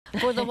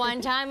for the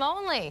one time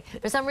only.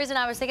 For some reason,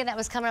 I was thinking that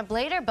was coming up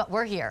later, but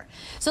we're here.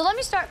 So let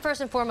me start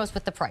first and foremost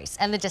with the price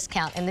and the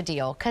discount and the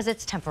deal, because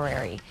it's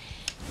temporary.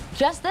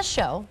 Just this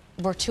show,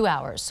 we're 2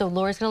 hours, so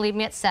Lori's gonna leave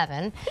me at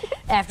 7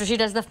 after she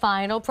does the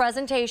final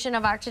presentation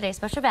of our Today's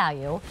Special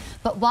Value.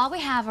 But while we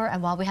have her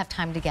and while we have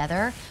time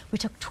together, we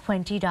took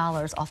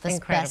 $20 off this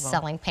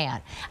best-selling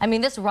pant. I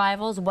mean, this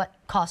rivals what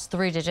costs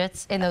 3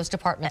 digits in those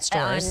department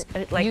stores.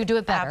 Like, you do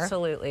it better.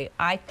 Absolutely.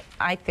 I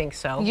think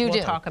so. We'll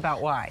talk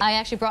about why. I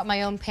actually brought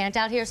my own pant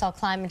out here, so I'll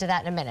climb into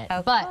that in a minute.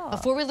 Oh, but cool.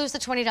 before we lose the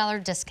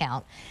 $20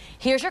 discount,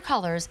 here's your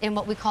colors in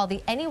what we call the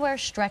AnyWEAR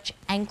Stretch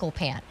Ankle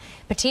Pant.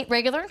 Petite,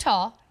 regular, and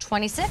tall,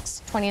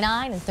 26,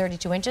 29, and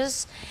 32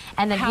 inches.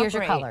 And then here's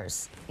your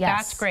colors. Yes.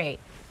 That's great.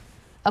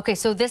 Okay,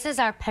 so this is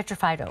our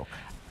petrified oak.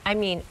 I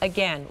mean,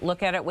 again,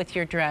 look at it with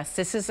your dress.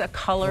 This is a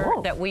color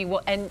that we will,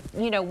 and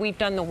you know, we've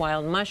done the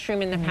wild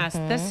mushroom in the past.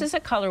 This is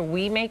a color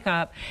we make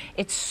up.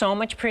 It's so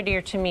much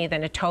prettier to me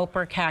than a taupe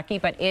or khaki,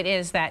 but it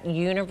is that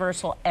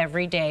universal,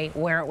 everyday,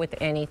 wear it with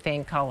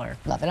anything color.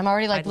 Love it. I'm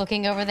already like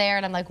looking over there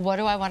and I'm like, what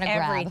do I want to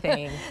grab?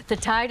 Everything. The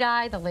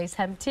tie-dye, the lace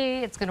hem tee,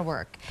 it's going to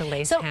work. The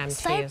lace hem tee is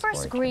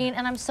Cypress green,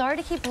 and I'm sorry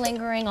to keep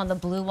lingering on the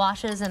blue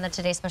washes and the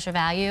Today's Special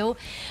Value,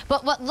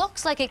 but what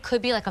looks like it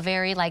could be like a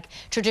very like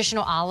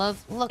traditional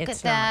olive, look at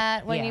that.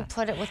 When you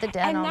put it with the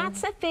denim. And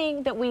that's the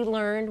thing that we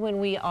learned when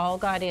we all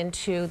got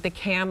into the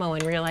camo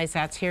and realized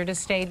that's here to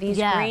stay. These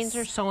greens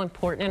are so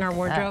important in our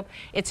wardrobe.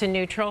 It's a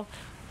neutral,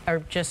 or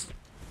just,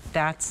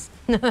 that's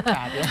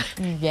fabulous.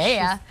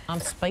 Yeah. I'm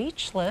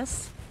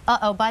speechless.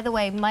 Uh-oh, by the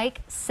way,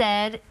 Mike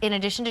said, in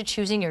addition to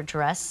choosing your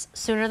dress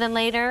sooner than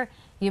later,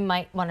 you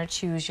might want to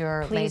choose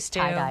your lace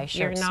tie-dye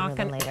shirt sooner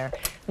than later.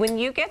 When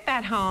you get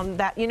that home,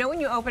 that you know when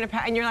you open a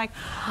pack and you're like,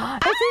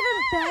 it's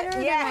even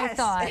better than I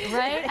thought,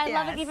 right? I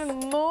love it even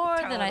more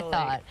than I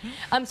thought.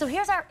 So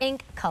here's our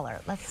ink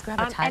color. Let's grab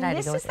a tie-dye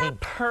to go with ink. And this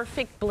is that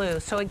perfect blue.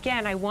 So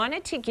again, I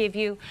wanted to give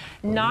you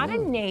not a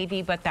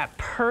navy, but that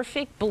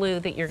perfect blue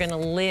that you're going to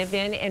live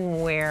in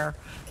and wear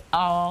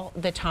all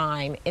the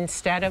time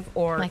instead of,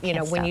 or you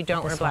know, when you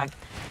don't wear black.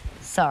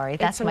 Sorry,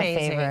 that's my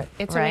favorite.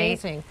 It's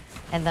amazing.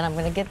 And then I'm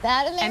going to get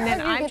that in there. And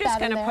then I'm just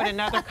going to put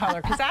another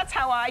color, because that's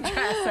how I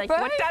dress. Like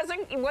right?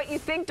 what you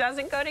think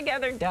doesn't go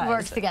together does.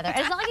 Works together. And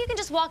it's not like you can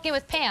just walk in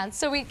with pants.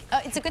 So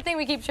it's a good thing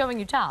we keep showing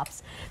you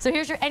tops. So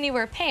here's your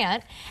AnyWEAR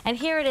pant, and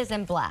here it is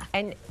in black.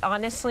 And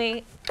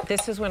honestly,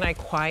 this is when I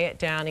quiet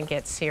down and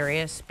get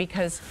serious,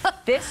 because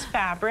this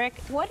fabric,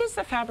 what is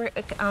the fabric?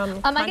 I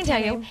can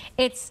tell you,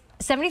 it's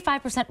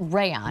 75%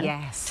 rayon,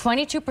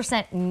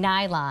 22%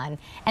 nylon,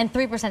 and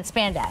 3%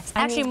 spandex.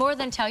 Actually, more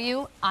than tell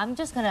you, I'm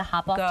just going to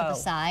hop off to the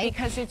side.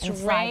 Because it's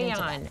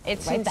rayon.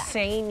 It's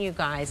insane, you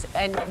guys.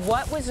 And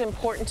what was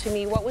important to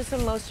me, what was the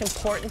most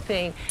important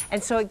thing,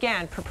 and so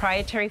again,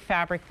 proprietary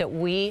fabric that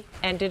we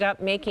ended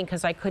up making,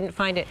 because I couldn't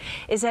find it,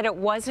 is that it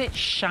wasn't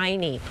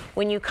shiny.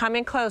 When you come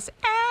in close,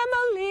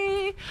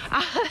 Emily,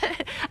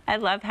 I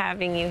love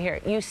having you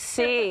here. You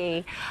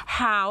see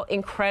how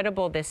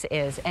incredible this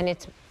is, and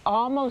it's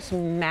almost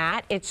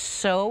matte. It's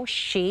so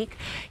chic.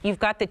 You've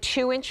got the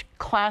 2-inch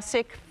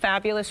classic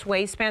fabulous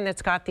waistband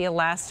that's got the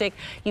elastic.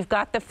 You've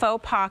got the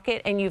faux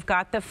pocket, and you've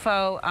got the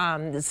faux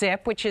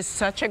zip, which is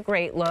such a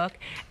great look.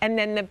 And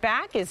then the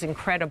back is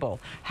incredible.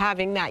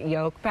 Having that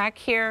yoke back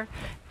here.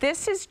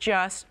 This is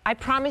just, I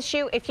promise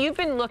you, if you've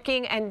been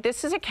looking, and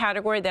this is a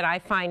category that I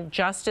find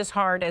just as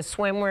hard as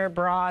swimwear,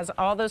 bras,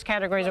 all those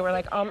categories that we're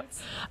like,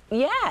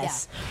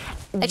 yes.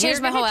 I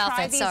changed my whole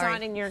outfit, sorry. You're going to try these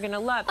on and you're going to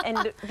love.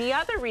 And the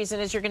other reason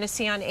is you're going to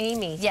see on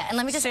Amy. Yeah, and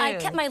let me just, I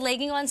kept my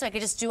legging on so I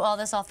could just do all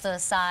this off the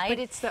side. But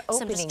it's the opening.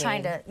 So I'm just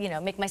trying to, you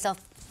know, make myself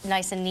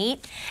nice and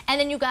neat.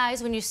 And then you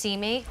guys, when you see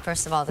me,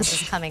 first of all, this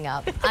is coming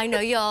up. I know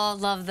y'all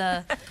love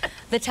the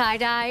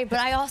tie-dye, but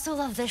I also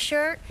love this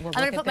shirt. I'm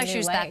going to put my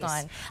shoes back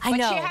on. I know.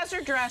 But she has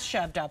her dress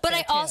shoved up But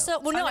there, I also,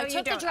 well, no, I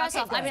took the dress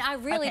off. Good. I mean, I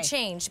really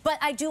changed. But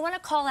I do want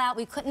to call out,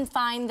 we couldn't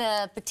find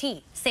the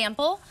petite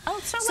sample. Oh,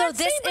 so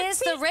this is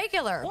the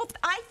regular. Well,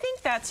 I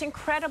think that's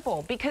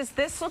incredible, because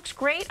this looks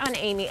great on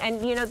Amy.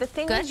 And, you know, the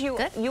thing is, you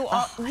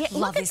all,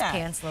 love these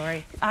pants,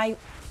 Lori.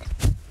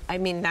 I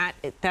mean,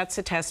 that's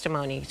a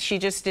testimony. She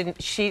just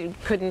she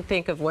couldn't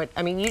think of what,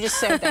 I mean, you just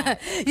said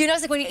that. You know,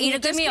 it's like when you eat a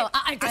good meal.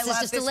 This is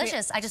just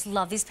delicious. I just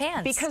love these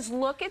pants. Because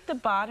look at the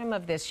bottom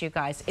of this, you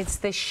guys. It's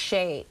the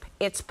shape.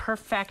 It's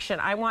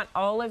perfection. I want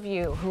all of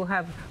you who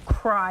have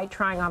cried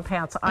trying on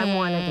pants. I'm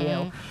one of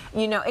you.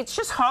 You know, it's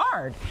just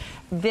hard.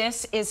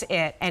 This is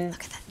it. And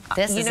look at that.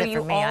 This you is know, it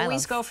for me. You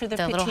always go for the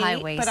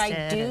petite, but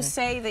I do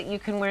say that you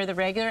can wear the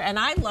regular, and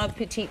I love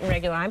petite and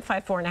regular. I'm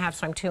 5'4.5",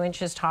 so I'm 2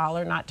 inches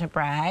taller, not to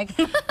brag.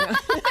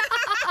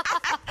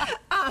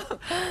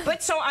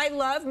 But so I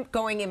love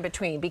going in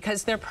between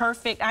because they're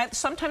perfect.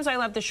 Sometimes I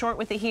love the short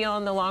with the heel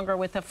and the longer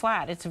with the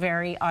flat. It's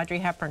very Audrey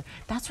Hepburn.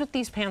 That's what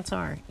these pants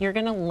are. You're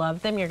gonna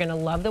love them. You're gonna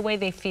love the way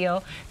they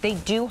feel. They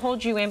do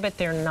hold you in, but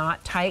they're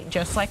not tight,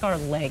 just like our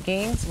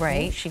leggings.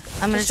 Right.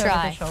 I'm gonna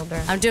try.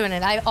 I'm doing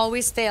it. I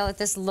always fail at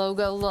this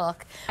logo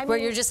look where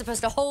you're just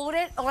supposed to hold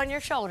it on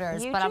your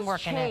shoulders, but I'm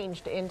working it. You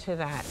just changed into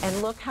that,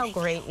 and look how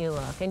great you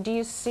look. And do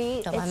you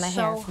see? It's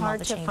so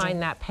hard to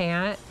find that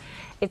pant.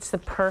 It's the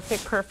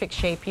perfect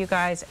shape, you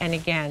guys. And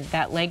again,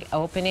 that leg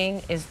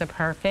opening is the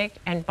perfect.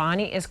 And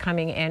Bonnie is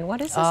coming in.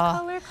 What is this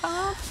color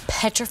called?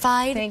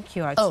 Petrified. Thank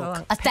you.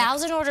 Oak.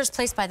 1,000 orders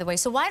placed, by the way.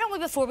 So why don't we,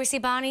 before we see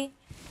Bonnie,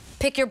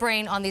 pick your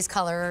brain on these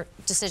color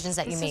decisions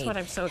that you made. This is what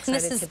I'm so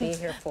excited to be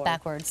here for.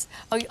 Backwards.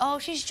 Oh,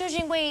 she's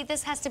judging. Wait,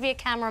 this has to be a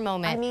camera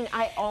moment. I mean,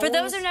 For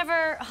those who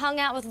never hung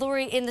out with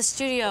Lori in the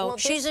studio,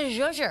 she's a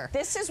judger.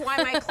 This is why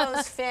my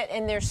clothes fit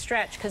and they're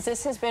stretched, because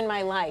this has been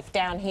my life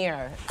down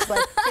here,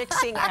 like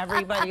fixing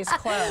everybody's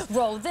clothes.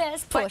 Roll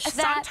this, push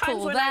that,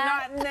 pull when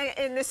that. I'm not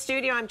in the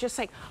studio, I'm just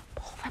like,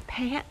 pull the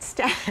pants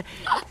down.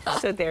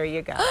 So there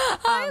you go.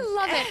 I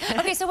love it.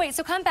 Okay, so wait,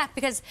 so come back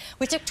because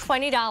we took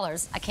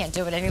 $20. I can't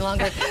do it any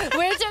longer.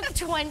 We took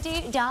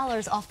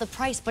 $20 off the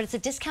price, but it's a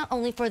discount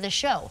only for the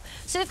show.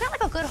 So you've got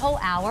like a good whole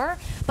hour,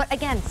 but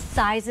again,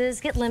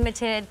 sizes get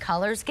limited,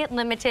 colors get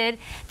limited.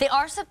 They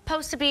are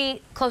supposed to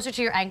be closer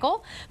to your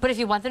ankle, but if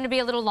you want them to be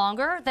a little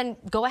longer, then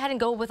go ahead and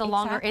go with a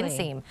longer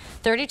inseam.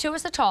 32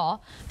 is the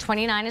tall,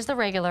 29 is the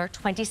regular,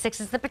 26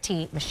 is the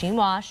petite, machine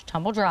wash,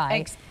 tumble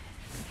dry.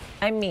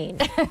 I mean,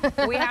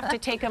 we have to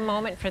take a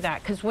moment for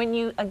that, because when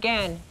you,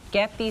 again,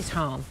 get these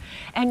home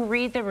and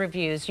read the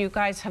reviews, you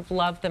guys have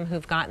loved them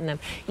who've gotten them.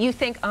 You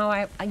think, oh,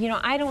 I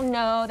don't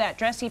know, that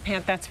dressy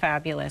pant, that's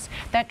fabulous.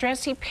 That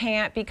dressy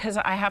pant, because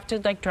I have to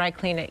like dry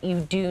clean it,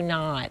 you do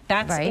not.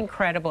 That's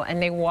incredible, and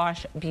they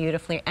wash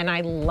beautifully, and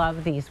I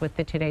love these with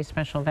the Today's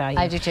Special Value.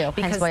 I do too,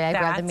 hence why I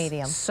grabbed the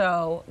medium.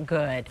 So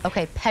good.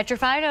 Okay,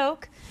 Petrified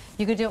Oak.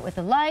 You could do it with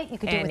the light, you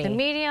could do it with the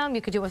medium,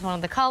 you could do it with one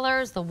of the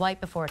colors, the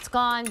white before it's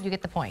gone, you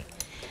get the point.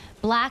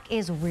 Black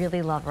is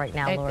really loved right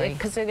now, Lori.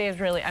 Because it is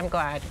really, I'm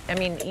glad. I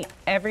mean,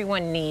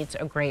 everyone needs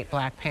a great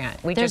black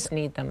pant. We just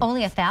need them.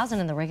 Only 1,000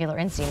 in the regular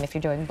inseam if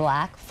you're doing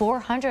black,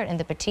 400 in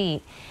the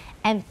petite,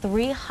 and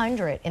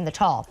 300 in the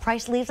tall.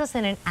 Price leaves us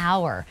in an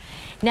hour.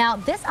 Now,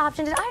 this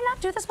option, did I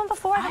not do this one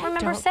before? I don't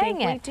remember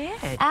saying it. We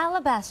did.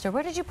 Alabaster,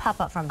 where did you pop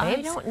up from, babes?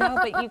 I don't know,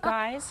 but you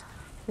guys,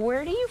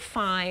 where do you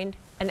find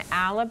an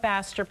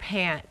alabaster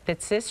pant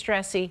that's this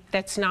dressy,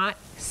 that's not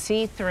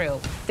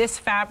see-through? This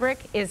fabric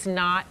is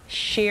not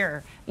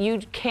sheer. You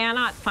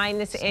cannot find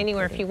this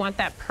anywhere. If you want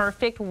that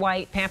perfect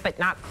white pant, but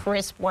not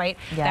crisp white,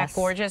 that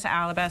gorgeous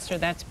alabaster,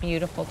 that's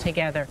beautiful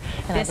together.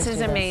 This is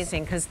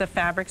amazing because the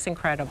fabric's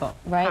incredible.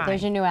 Right,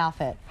 there's your new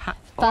outfit.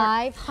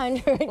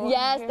 500,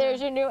 yes,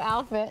 there's your new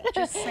outfit.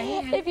 Just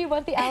saying. If you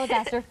want the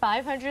alabaster,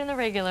 500 in the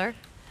regular,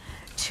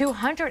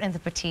 200 in the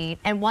petite,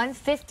 and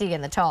 150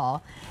 in the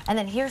tall. And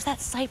then here's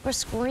that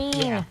cypress green.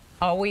 Yeah.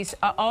 Always,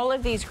 all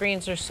of these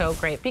greens are so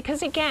great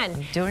because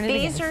again,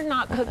 these are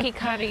not cookie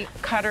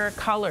cutter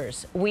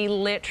colors. We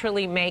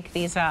literally make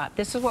these up.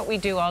 This is what we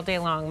do all day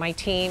long. My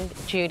team,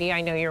 Judy,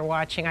 I know you're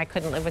watching. I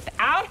couldn't live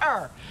without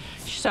her.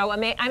 So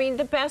amazing. I mean,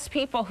 the best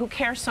people who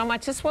care so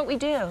much. This is what we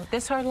do.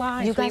 This is our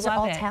lives. You guys are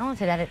all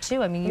talented at it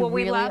too. I mean, you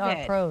really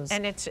are pros.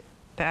 And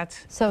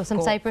that's so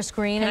some cypress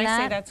green in that. Can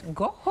I say that's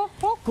gorgeous,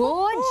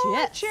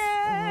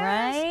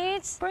 right?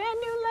 Brand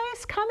new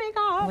lace coming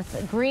off with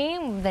the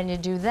green. Then you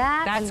do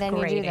that, and then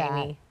you do that.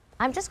 Amy.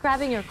 I'm just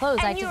grabbing your clothes.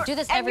 I do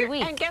this every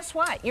week. And guess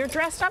what? You're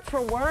dressed up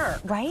for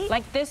work, right?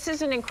 Like this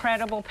is an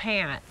incredible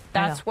pant.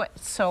 That's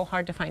what's so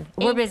hard to find.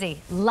 We're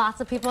busy. Lots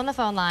of people on the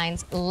phone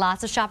lines.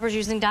 Lots of shoppers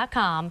using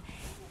 .com.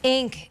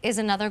 Ink is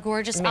another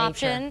gorgeous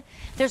option.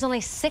 There's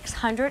only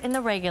 600 in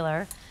the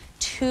regular,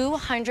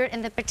 200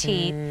 in the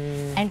petite,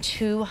 and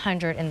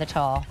 200 in the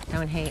tall.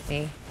 Don't hate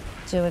me.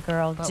 Do it,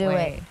 girl. Do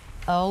it.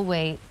 Oh,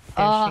 wait.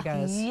 There she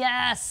goes.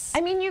 Yes.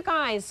 I mean, you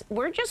guys,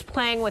 we're just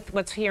playing with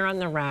what's here on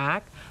the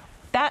rack.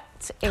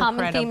 That's incredible.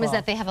 Common theme is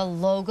that they have a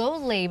logo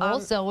label,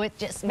 so it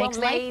just makes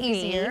life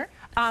easier.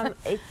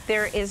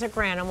 There is a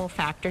granimal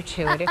factor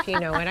to it, if you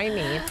know what I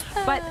mean.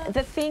 But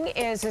the thing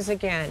is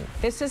again,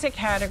 this is a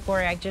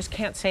category, I just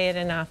can't say it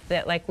enough,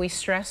 that like we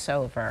stress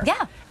over.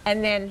 Yeah.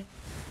 And then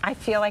I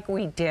feel like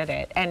we did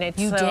it, and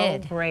it's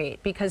so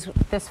great because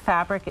this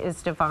fabric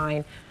is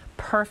divine.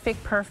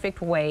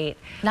 Perfect weight.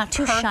 Not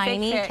too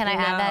shiny. Fit. Can I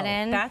add that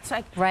in? That's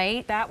like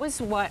right. That was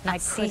what I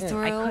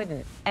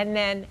couldn't. And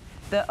then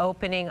the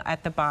opening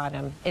at the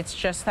bottom. It's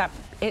just that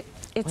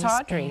it's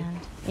Audrey.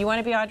 You want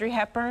to be Audrey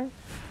Hepburn?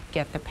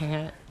 Get the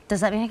pant. Does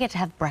that mean I get to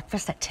have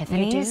breakfast at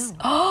Tiffany's? You do.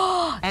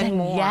 Oh, and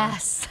more.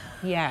 Yes.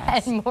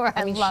 Yes. And more.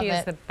 I mean, she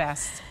is the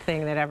best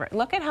thing that ever.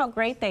 Look at how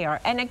great they are.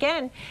 And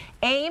again,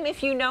 AIM,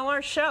 if you know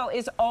our show,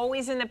 is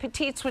always in the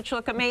petites, which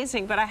look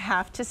amazing. But I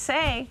have to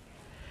say,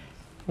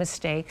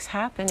 mistakes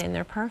happen and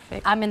they're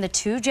perfect. I'm in the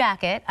 2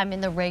 jacket. I'm in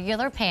the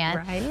regular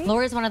pant. Right.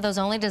 Lori's one of those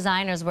only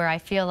designers where I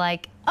feel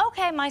like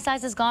okay, my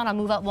size is gone, I'll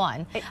move up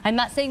 1. I'm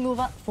not saying move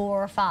up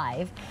 4 or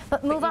 5,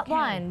 but move up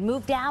 1,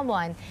 move down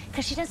 1,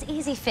 because she does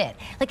easy fit.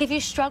 Like if you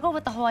struggle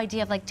with the whole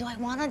idea of like, do I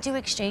want to do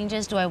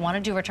exchanges? Do I want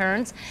to do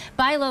returns?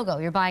 Buy logo.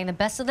 You're buying the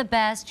best of the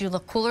best. You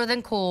look cooler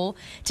than cool.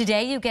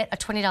 Today you get a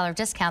 $20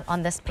 discount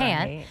on this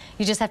pant. Right.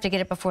 You just have to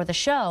get it before the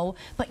show,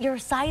 but your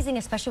sizing,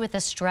 especially with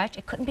this stretch,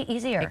 it couldn't be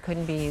easier. It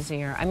couldn't be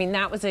easier. I mean,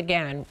 that was,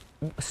 again,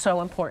 so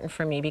important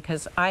for me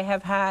because I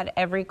have had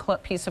every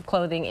piece of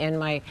clothing in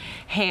my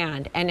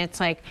hand, and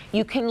it's like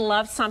you can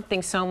love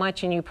something so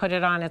much and you put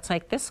it on, it's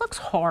like, this looks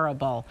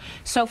horrible.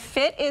 So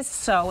fit is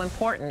so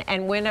important,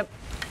 and when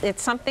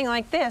it's something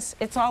like this,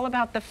 it's all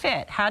about the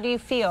fit. How do you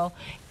feel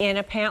in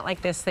a pant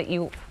like this that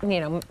you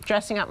know,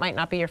 dressing up might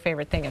not be your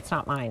favorite thing. It's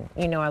not mine.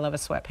 You know I love a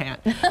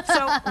sweatpant.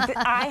 So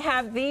I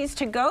have these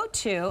to go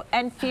to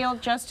and feel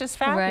just as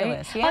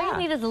fabulous. Right? Yeah. All you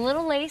need is a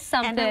little lace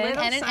something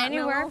and an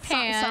AnyWEAR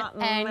pant,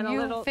 and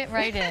you fit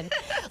right in.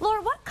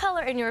 Laura, what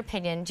color, in your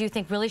opinion, do you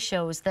think really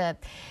shows the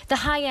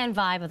high-end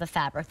vibe of the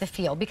fabric, the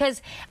feel?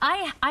 Because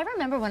I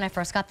remember when I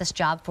first got this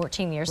job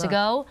 14 years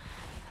ago,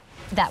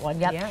 that one,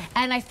 yep. Yeah.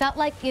 And I felt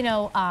like, you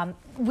know,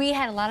 we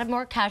had a lot of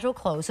more casual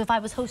clothes. So if I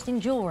was hosting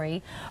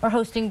jewelry or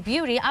hosting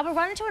beauty, I would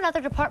run into another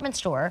department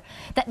store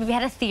that maybe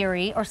had a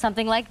theory or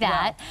something like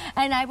that. Wow.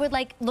 And I would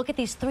like look at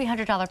these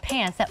 $300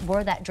 pants that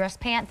were that dress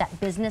pant, that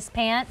business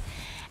pant.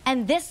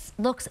 And this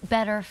looks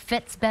better,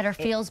 fits better,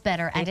 feels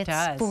better, and it's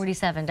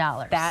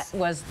 $47. That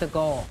was the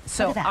goal.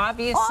 So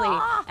obviously,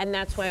 and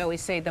that's why I always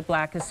say the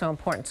black is so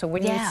important. So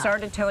when you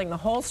started telling the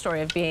whole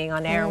story of being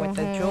on air with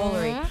the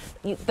jewelry,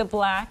 the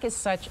black is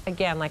such,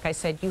 again, like I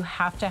said, you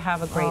have to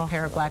have a great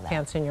pair of black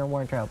pants in your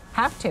wardrobe.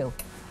 Have to.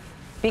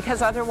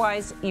 Because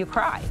otherwise, you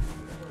cry.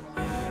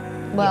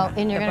 Well,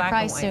 and you're going to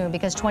cry soon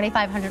because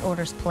 2,500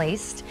 orders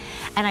placed,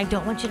 and I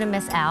don't want you to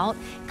miss out.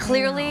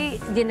 Clearly,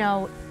 you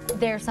know,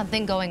 there's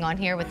something going on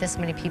here with this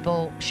many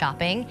people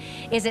shopping.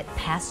 Is it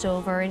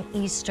Passover and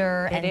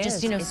Easter and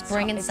just, you know,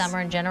 spring and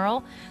summer in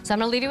general? So I'm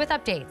going to leave you with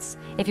updates.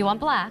 If you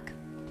want black,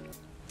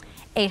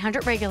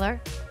 800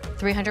 regular,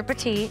 300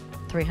 petite,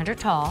 300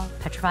 tall,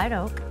 petrified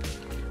oak,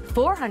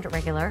 400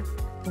 regular,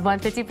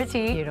 150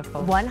 petite,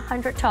 beautiful,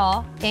 100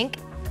 tall, ink,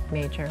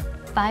 major,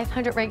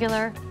 500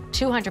 regular,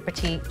 200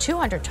 petite,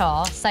 200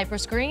 tall,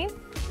 cypress green,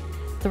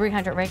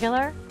 300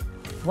 regular,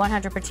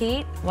 100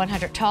 petite,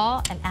 100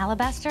 tall, and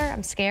alabaster,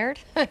 I'm scared.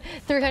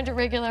 300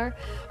 regular,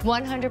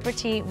 100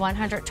 petite,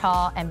 100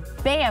 tall, and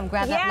bam,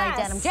 grab that light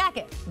denim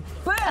jacket.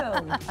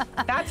 Boom!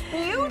 That's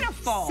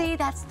beautiful. See,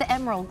 that's the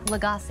emerald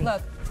Legacy.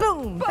 Look.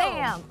 Boom,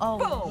 bam. Oh,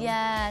 boom.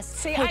 Yes.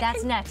 See, hey,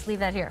 that's next. Leave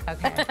that here.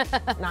 Okay.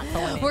 Not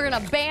going in. We're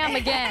going to bam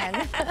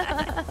again.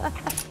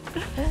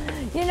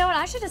 You know what?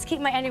 I should just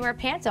keep my AnyWEAR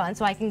pants on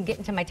so I can get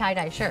into my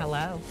tie-dye shirt.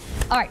 Hello.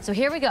 All right, so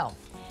here we go.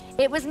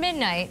 It was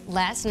midnight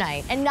last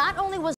night, and not only was